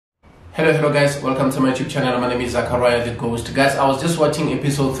Hello guys, welcome to my YouTube channel. My name is Zachariah the Ghost. Guys, I was just watching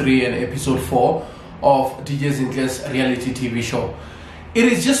episode 3 and episode 4 of DJ Zinhle's reality TV show. It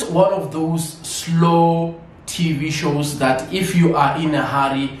is just one of those slow TV shows that if you are in a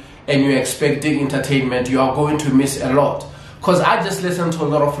hurry and you're expecting entertainment, you are going to miss a lot. Because I just listened to a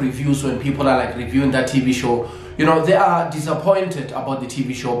lot of reviews when people are like reviewing that TV show. You know, they are disappointed about the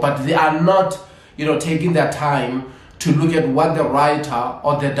TV show, but they are not, taking their time to look at what the writer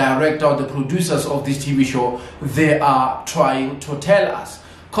or the director or the producers of this TV show, they are trying to tell us.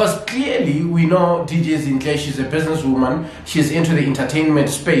 Because clearly we know DJ Zinhle, she's a businesswoman, she's into the entertainment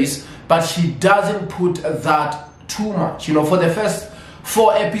space, but she doesn't put that too much. For the first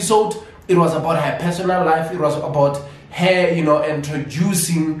 4 episodes, it was about her personal life, it was about her,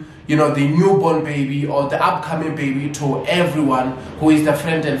 introducing, the newborn baby or the upcoming baby to everyone who is the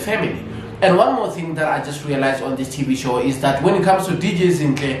friend and family. And one more thing that I just realized on this TV show is that when it comes to DJ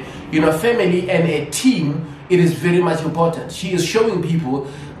Zinhle, family and a team, it is very much important. She is showing people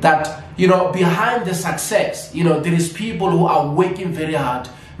that, behind the success, there is people who are working very hard,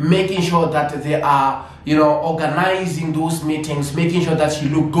 making sure that they are, organizing those meetings, making sure that she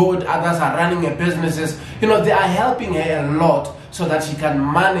look good, others are running her businesses. They are helping her a lot so that she can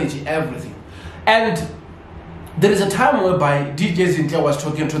manage everything. And there is a time whereby DJ Zinhle was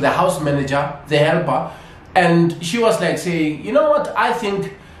talking to the house manager, the helper, and she was like saying, you know what, I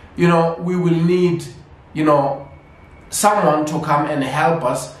think, we will need, someone to come and help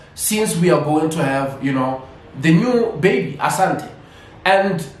us since we are going to have, the new baby, Asante.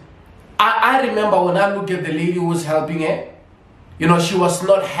 And I remember when I looked at the lady who was helping her, she was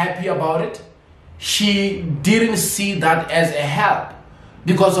not happy about it. She didn't see that as a help.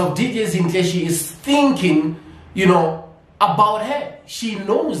 Because of DJ Zinhle, she is thinking, about her. She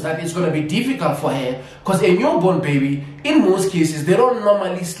knows that it's going to be difficult for her because a newborn baby, in most cases, they don't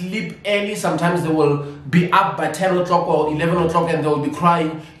normally sleep early. Sometimes they will be up by 10 o'clock or 11 o'clock and they will be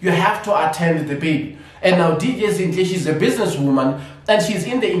crying. You have to attend the baby. And now DJ Zinhle, she's a businesswoman and she's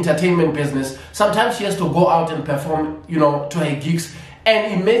in the entertainment business. Sometimes she has to go out and perform, to her gigs.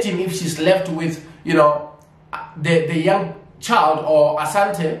 And imagine if she's left with, the young child or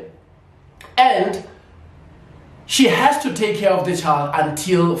Asante, and she has to take care of the child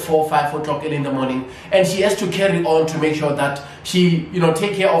until 4 or 5 o'clock in the morning, and she has to carry on to make sure that she,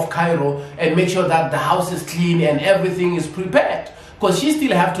 take care of Cairo and make sure that the house is clean and everything is prepared. Because she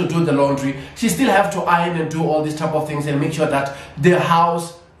still have to do the laundry, she still have to iron and do all these type of things and make sure that the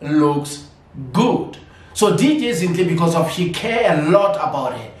house looks good. So DJ Zinhle, because of she care a lot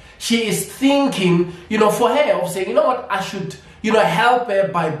about her, she is thinking, for her of saying, what, I should, help her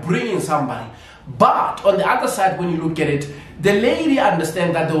by bringing somebody. But on the other side, when you look at it, the lady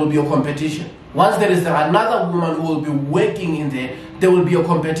understands that there will be a competition. Once there is another woman who will be working in there will be a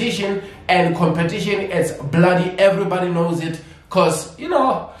competition, and competition is bloody. Everybody knows it because,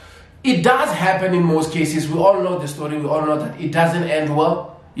 it does happen in most cases. We all know the story. We all know that it doesn't end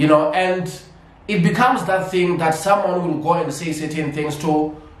well, and it becomes that thing that someone will go and say certain things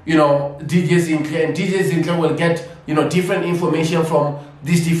to, DJ Zinhle, and DJ Zinhle will get, different information from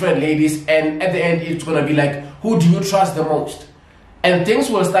these different ladies, and at the end it's going to be like, who do you trust the most? And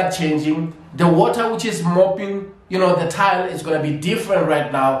things will start changing. The water which is mopping, the tile is going to be different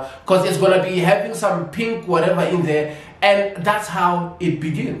right now because it's going to be having some pink whatever in there, and that's how it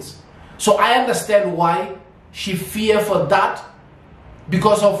begins. So I understand why she fear for that,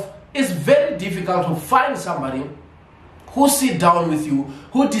 because of it's very difficult to find somebody who sit down with you,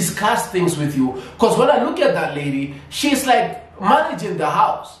 who discuss things with you. Because when I look at that lady, she's like managing the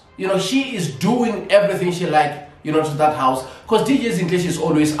house. She is doing everything she like, to that house. Because DJ Zinhle, she's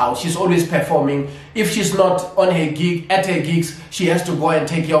always out. She's always performing. If she's not on her gig, at her gigs, she has to go and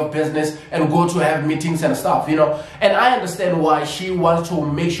take care of business and go to have meetings and stuff, And I understand why she wants to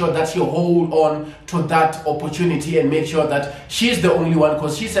make sure that she hold on to that opportunity and make sure that she's the only one.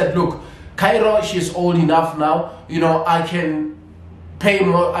 Because she said, look, Cairo, she's old enough now, I can pay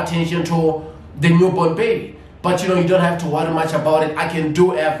more attention to the newborn baby. But, you don't have to worry much about it. I can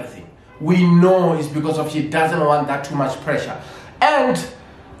do everything. We know it's because of she doesn't want that too much pressure. And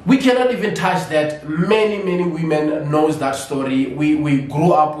we cannot even touch that. Many women knows that story. We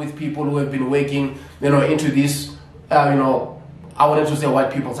grew up with people who have been working, into this, I wanted to say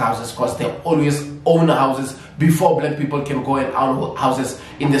white people's houses because they always own houses before black people can go and own houses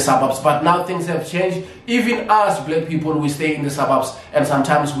in the suburbs. But now things have changed. Even us black people, we stay in the suburbs, and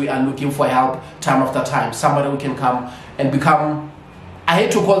sometimes we are looking for help time after time. Somebody who can come and become, I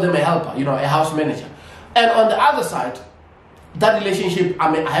hate to call them a helper, a house manager. And on the other side, that relationship,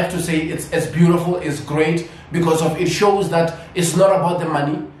 I have to say it's beautiful, it's great, because of it shows that it's not about the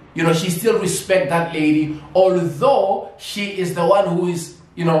money. you know, she still respect that lady, although she is the one who is,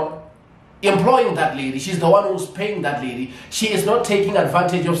 you know, employing that lady. She's the one who's paying that lady. She is not taking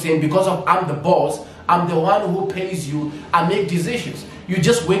advantage of saying, because of I'm the boss, I'm the one who pays you, I make decisions. You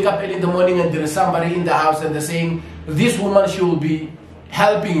just wake up early in the morning and there is somebody in the house and they're saying, this woman, she will be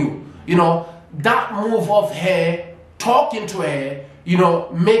helping you. You know, that move of her, talking to her, you know,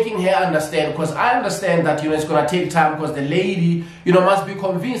 making her understand, because I understand that, you know, it's going to take time, because the lady, you know, must be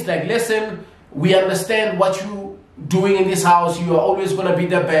convinced, like, listen, we understand what you doing in this house, you are always going to be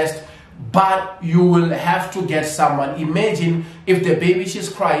the best, but you will have to get someone. Imagine if the baby, she's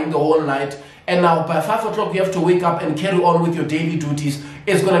crying the whole night, and now by 5 o'clock you have to wake up and carry on with your daily duties.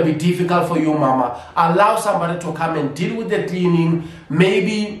 It's going to be difficult for you, mama. Allow somebody to come and deal with the cleaning.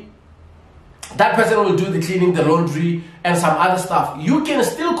 Maybe that person will do the cleaning, the laundry, and some other stuff. You can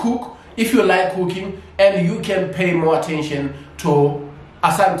still cook if you like cooking, and you can pay more attention to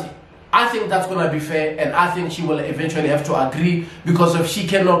Asante. I think that's going to be fair, and I think she will eventually have to agree, because if she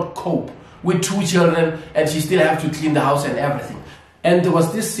cannot cope with 2 children and she still have to clean the house and everything. And there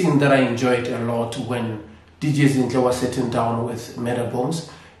was this scene that I enjoyed a lot when DJ Zinhle was sitting down with Medabones.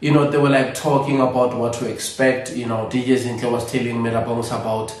 You know, they were like talking about what to expect. You know, DJ Zinhle was telling Medabones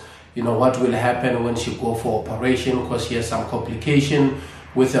about, you know, what will happen when she go for operation, because she has some complication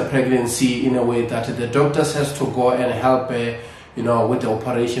with her pregnancy, in a way that the doctors has to go and help her, you know, with the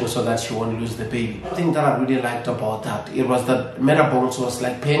operation so that she won't lose the baby. The thing that I really liked about that, it was that Medabones was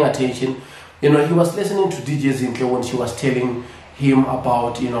like paying attention. You know, he was listening to DJ Zinhle when she was telling him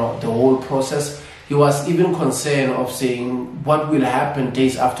about, you know, the whole process. He was even concerned of saying, what will happen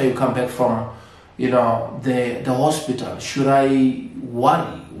days after you come back from, you know, the hospital? Should I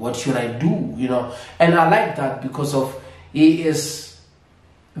worry? What should I do? You know, and I like that, because of he is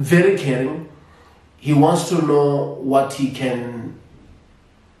very caring. He wants to know what he can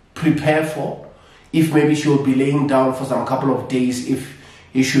prepare for. If maybe she will be laying down for some couple of days, if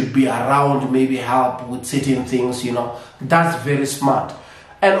he should be around, maybe help with certain things, you know. That's very smart.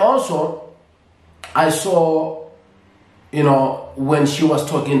 And also, I saw, you know, when she was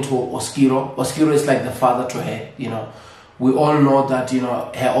talking to Oskiro is like the father to her, you know. We all know that, you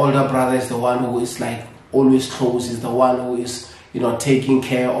know, her older brother is the one who is like always close, is the one who is, you know, taking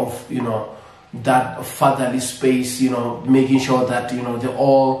care of, you know, that fatherly space, you know, making sure that, you know, they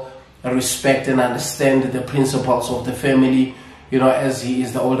all respect and understand the principles of the family, you know, as he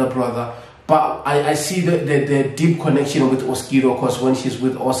is the older brother. But I see the deep connection with Oskiro, because when she's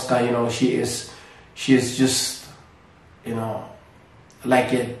with Oscar, you know, she is just, you know,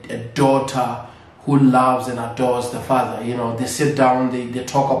 like a daughter who loves and adores the father. You know, they sit down, they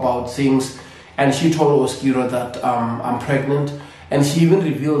talk about things, and she told Oskiro that I'm pregnant. And she even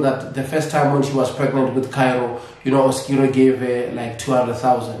revealed that the first time when she was pregnant with Cairo, you know, Oskiro gave her like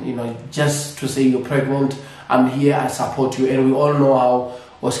 200,000, you know, just to say, you're pregnant, I'm here, I support you. And we all know how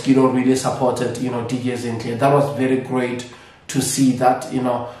Oskiro really supported, you know, DJ Zinhle. That was very great to see that, you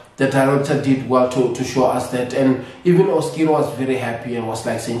know, the director did well to show us that. And even Oskiro was very happy and was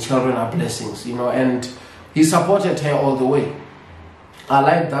like saying, children are blessings, you know, and he supported her all the way. I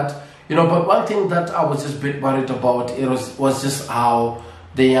like that. You know, but one thing that I was just a bit worried about, it was just how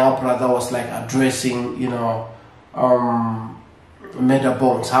the young brother was like addressing, you know,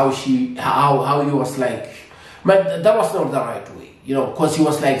 Medabones, how he was like, but that was not the right way, you know, because he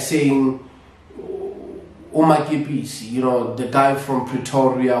was like saying, Umakipisi, you know, the guy from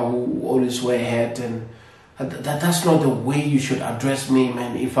Pretoria who always wear a hat, and that's not the way you should address me,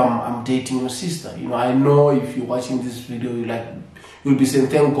 man, if I'm dating your sister. You know, I know if you're watching this video, you'll be saying,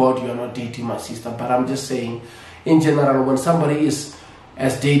 thank God you are not dating my sister. But I'm just saying, in general, when somebody is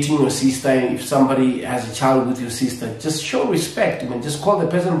dating your sister, and if somebody has a child with your sister, just show respect. I mean, just call the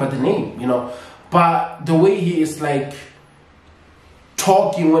person by the name, you know. But the way he is like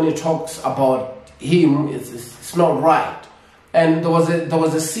talking when he talks about him, it's not right. And there was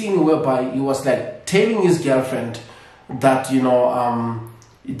a scene whereby he was like telling his girlfriend that, you know,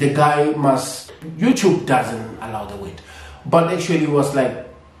 the guy must, YouTube doesn't allow the weight, but actually he was like,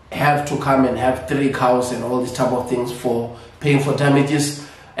 have to come and have 3 cows and all these type of things for paying for damages.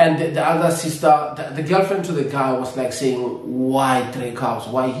 And the other sister, the girlfriend to the guy, was like saying, why 3 cows?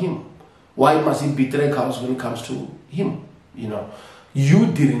 Why him? Why must it be 3 cows when it comes to him? You know, you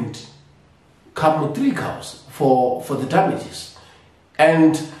didn't come with 3 cows for the damages.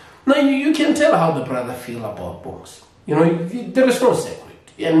 And now you can tell how the brother feel about Bones. You know, there is no secret.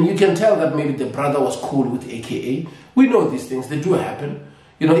 And you can tell that maybe the brother was cool with AKA. We know these things, they do happen.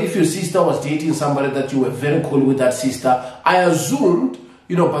 You know, if your sister was dating somebody that you were very cool with that sister, I assumed,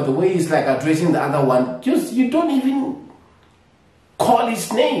 you know, by the way he's like addressing the other one, just you don't even call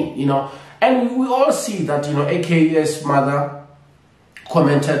his name, you know. And we all see that, you know, AKA's mother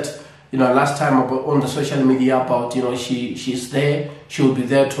commented, you know, last time about, on the social media about, you know, she's there, she'll be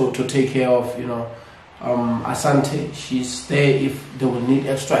there to take care of, you know, Asante. She's there if they will need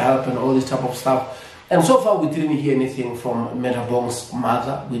extra help and all this type of stuff. And so far, we didn't hear anything from Medabong's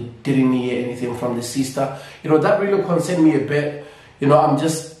mother. We didn't hear anything from the sister. You know, that really concerned me a bit. You know, I'm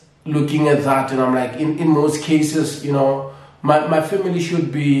just looking at that and I'm like, in most cases, you know, my family should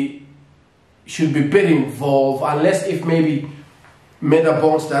be better involved, unless if maybe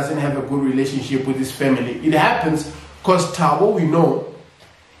Medabong doesn't have a good relationship with his family. It happens because Thabo, we know,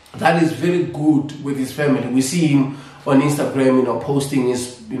 that is very good with his family. We see him on Instagram, you know, posting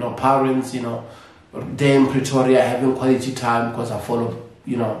his, you know, parents, you know, there in Pretoria having quality time, because I follow,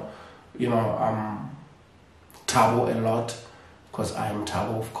 you know, Thabo a lot, because I am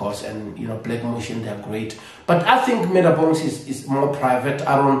Thabo, of course, and you know, Black Motion, they're great. But I think Medabong is more private.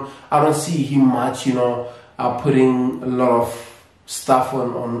 I don't see him much, you know, putting a lot of stuff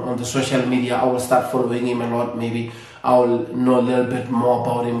on the social media. I will start following him a lot. Maybe I will know a little bit more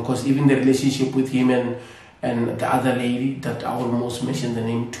about him, because even the relationship with him and the other lady that I almost mentioned the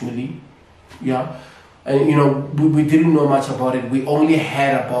name, Tuli. Yeah, and you know, we didn't know much about it. We only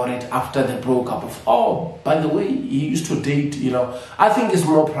heard about it after they broke up. Of, oh, by the way, he used to date. You know, I think it's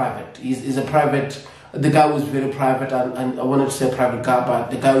more private. He's a private. The guy was very private, and I wanted to say private guy, but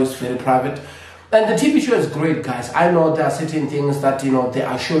the guy was very private. And the TV show is great, guys. I know there are certain things that, you know, they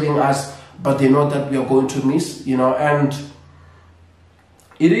are showing us, but they know that we are going to miss. You know, and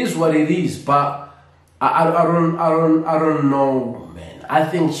it is what it is. But I don't know, man. I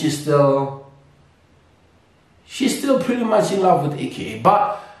think she's still pretty much in love with AKA.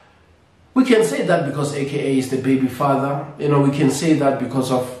 But we can say that because AKA is the baby father. You know, we can say that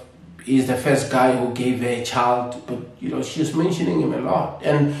because of he's the first guy who gave her a child. But, you know, she's mentioning him a lot.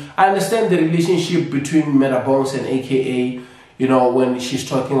 And I understand the relationship between Medabong and AKA, you know, when she's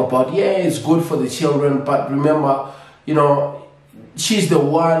talking about, yeah, it's good for the children. But remember, you know, she's the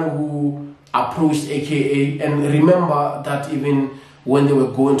one who approached AKA. And remember that even when they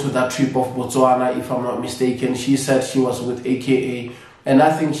were going to that trip of Botswana, if I'm not mistaken, she said she was with AKA. And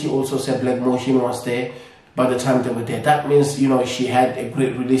I think she also said Black Motion was there by the time they were there. That means, you know, she had a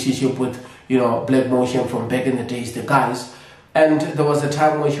great relationship with, you know, Black Motion from back in the days, the guys. And there was a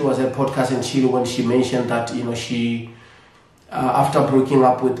time when she was at podcast in Chile when she mentioned that, you know, she, after breaking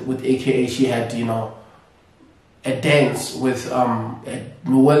up with AKA, she had, you know, a dance with a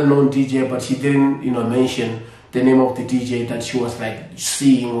well-known DJ, but she didn't, you know, mention the name of the DJ that she was like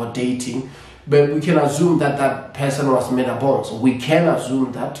seeing or dating. But we can assume that that person was Medabong. So we can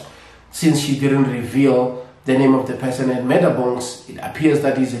assume that since she didn't reveal the name of the person at Medabong, it appears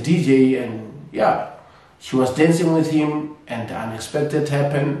that he's a DJ, and yeah, she was dancing with him and the unexpected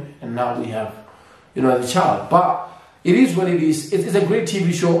happened, and now we have, you know, the child. But it is what it is. It's a great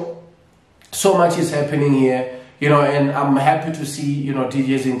TV show. So much is happening here, you know, and I'm happy to see, you know,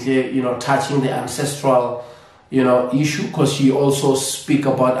 djzinhle, you know, touching the ancestral, you know, issue, because she also speak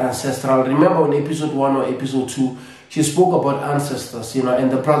about ancestral. Remember in episode 1 or episode 2, she spoke about ancestors, you know,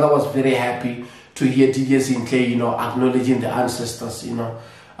 and the brother was very happy to hear djzinhle, you know, acknowledging the ancestors, you know,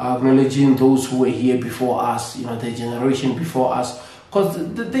 acknowledging those who were here before us, you know, the generation before us,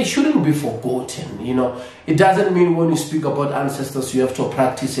 because they shouldn't be forgotten, you know. It doesn't mean when you speak about ancestors, you have to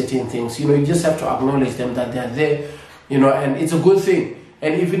practice certain things, you know, you just have to acknowledge them, that they're there, you know, and it's a good thing.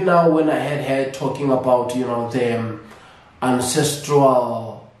 And even now, when I had her talking about, you know, the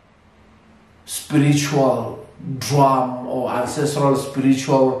ancestral spiritual drum or ancestral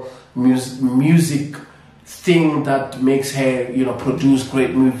spiritual music thing that makes her, you know, produce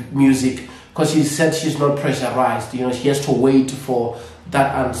great music, because she said she's not pressurized, you know, she has to wait for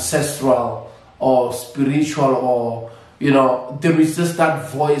that ancestral or spiritual, or, you know, there is just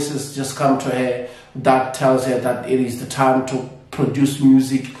that voices just come to her that tells her that it is the time to produce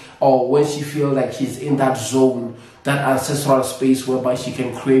music, or when she feels like she's in that zone, that ancestral space whereby she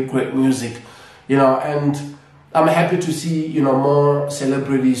can create great music, you know. And I'm happy to see, you know, more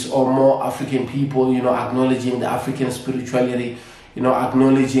celebrities or more African people, you know, acknowledging the African spirituality, you know,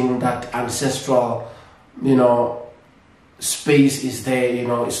 acknowledging that ancestral, you know, space is there. You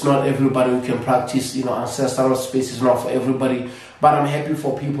know, it's not everybody who can practice, you know, ancestral space is not for everybody, but I'm happy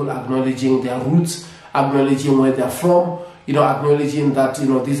for people acknowledging their roots, acknowledging where they're from, you know, acknowledging that, you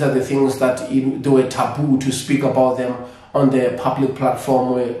know, these are the things that they were taboo to speak about them on the public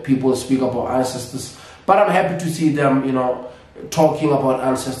platform where people speak about ancestors. But I'm happy to see them, you know, talking about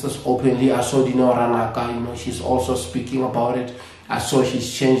ancestors openly. I saw Dino Ranaka, you know, she's also speaking about it. I saw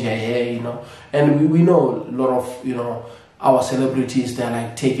she's changed her hair, you know, and we know a lot of, you know, our celebrities, they're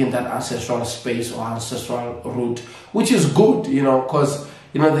like taking that ancestral space or ancestral route, which is good, you know, because,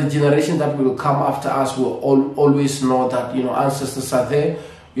 you know, the generation that will come after us will always know that, you know, ancestors are there,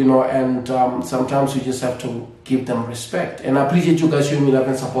 you know, and sometimes we just have to give them respect. And I appreciate you guys showing me love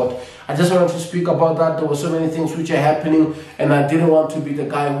and support. I just wanted to speak about that. There were so many things which are happening, and I didn't want to be the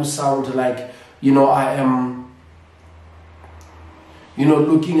guy who sounds like, you know, I am, you know,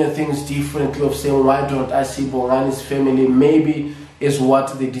 looking at things differently, of saying, why don't I see Bongani's family? Maybe is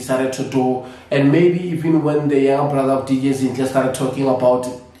what they decided to do. And maybe even when the young brother of DJ Zinhle started talking about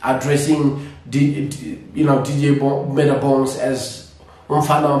addressing, you know, DJ Bones as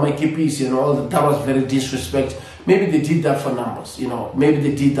umfana wa makipisi, you know, that was very disrespect. Maybe they did that for numbers, you know, maybe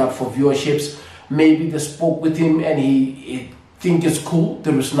they did that for viewerships. Maybe they spoke with him and he think it's cool.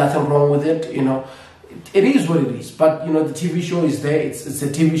 There is nothing wrong with it, you know. It is what it is, but you know, the TV show is there. It's a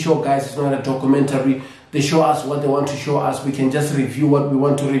TV show, guys. It's not a documentary. They show us what they want to show us. We can just review what we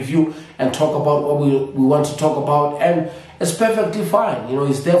want to review and talk about what we want to talk about, and it's perfectly fine. You know,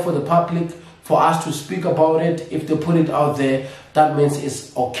 it's there for the public, for us to speak about it. If they put it out there, that means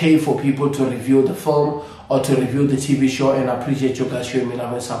it's okay for people to review the film or to review the TV show, and I appreciate you guys showing me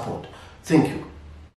love and support. Thank you.